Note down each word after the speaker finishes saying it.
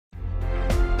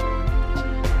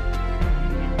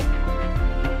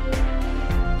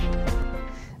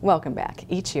Welcome back.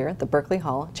 Each year, the Berkeley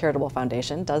Hall Charitable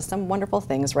Foundation does some wonderful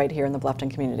things right here in the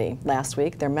Bluffton community. Last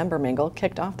week, their member Mingle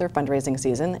kicked off their fundraising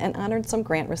season and honored some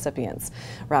grant recipients.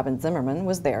 Robin Zimmerman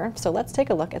was there, so let's take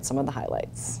a look at some of the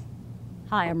highlights.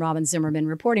 Hi, I'm Robin Zimmerman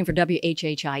reporting for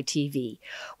WHHI-TV.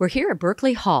 We're here at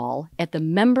Berkeley Hall at the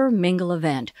Member Mingle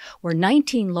event, where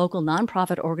 19 local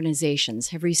nonprofit organizations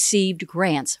have received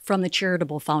grants from the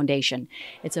Charitable Foundation.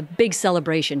 It's a big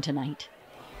celebration tonight.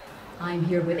 I'm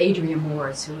here with Adrian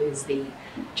Morris, who is the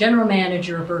general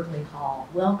manager of Berkeley Hall.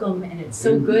 Welcome, and it's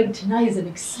so good. Tonight is an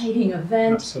exciting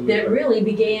event that really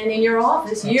began in your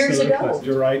office years ago.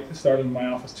 You're right. It started in my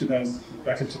office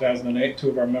back in 2008. Two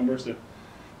of our members that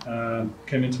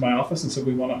came into my office and said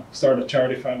we want to start a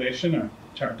charity foundation or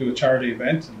do a charity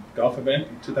event, and golf event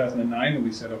in 2009, and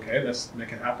we said, okay, let's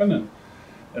make it happen. And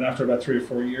then after about 3 or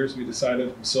 4 years, we decided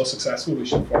it was so successful we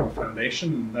should form a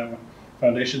foundation, and then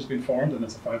foundation's been formed, and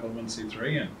it's a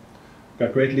 501c3, and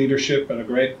got great leadership and a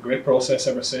great process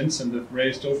ever since, and they've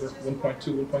raised over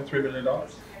 $1.3 million.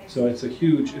 So it's a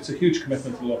huge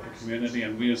commitment to the local community,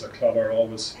 and we as a club are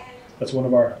always, that's one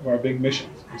of our big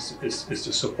missions is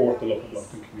to support the local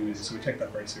Bluffton community. So we take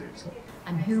that very seriously.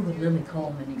 I'm here with Lily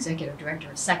Coleman, Executive Director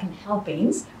of Second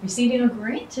Helpings, receiving a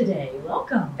grant today.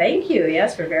 Welcome. Thank you.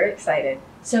 Yes, we're very excited.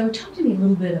 So talk to me a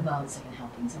little bit about Second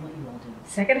Helpings and what you all do.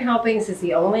 Second Helpings is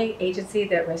the only agency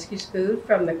that rescues food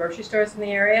from the grocery stores in the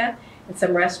area and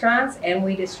some restaurants, and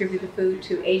we distribute the food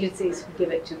to agencies who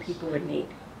give it to people in need.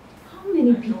 How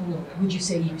many people would you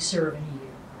say you serve in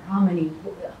a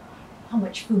year? How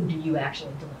much food do you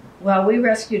actually deliver? Well, we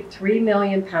rescued 3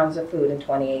 million pounds of food in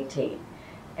 2018,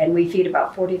 and we feed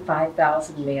about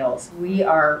 45,000 meals. We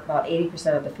are about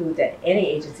 80% of the food that any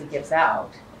agency gives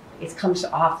out. It comes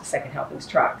off the Second Helpings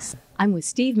trucks. I'm with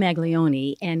Steve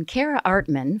Maglione and Kara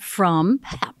Artman from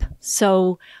PEP.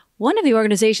 So one of the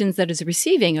organizations that is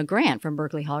receiving a grant from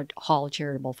Berkeley Hall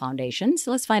Charitable Foundation.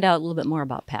 So let's find out a little bit more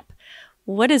about PEP.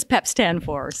 What does PEP stand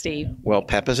for, Steve? Well,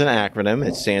 PEP is an acronym.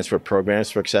 It stands for Programs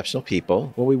for Exceptional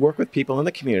People. When we work with people in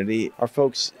the community, our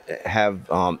folks have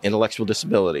intellectual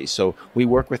disabilities. So we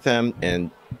work with them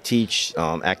and teach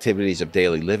activities of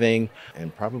daily living,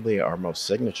 and probably our most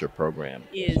signature program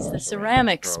is the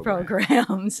ceramics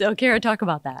program. So Kara, talk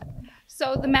about that.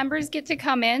 So the members get to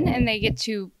come in and they get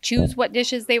to choose what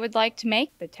dishes they would like to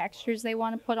make, the textures they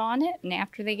want to put on it, and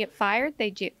after they get fired,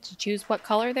 they get to choose what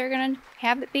color they're going to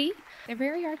have it be. They're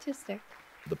very artistic.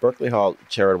 The Berkeley Hall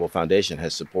Charitable Foundation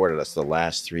has supported us the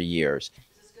last 3 years.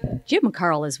 Jim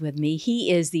McCarl is with me.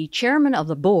 He is the chairman of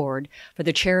the board for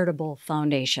the Charitable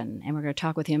Foundation, and we're going to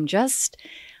talk with him just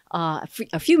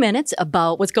a few minutes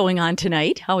about what's going on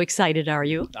tonight. How excited are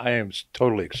you? I am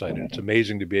totally excited. It's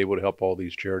amazing to be able to help all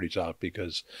these charities out,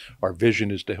 because our vision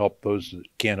is to help those that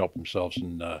can't help themselves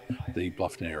in the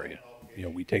Bluffton area. You know,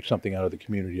 we take something out of the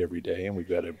community every day, and we've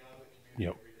got to,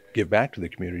 give back to the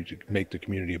community to make the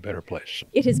community a better place.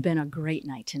 It has been a great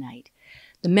night tonight.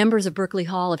 The members of Berkeley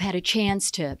Hall have had a chance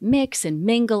to mix and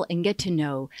mingle and get to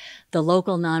know the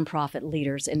local nonprofit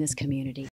leaders in this community.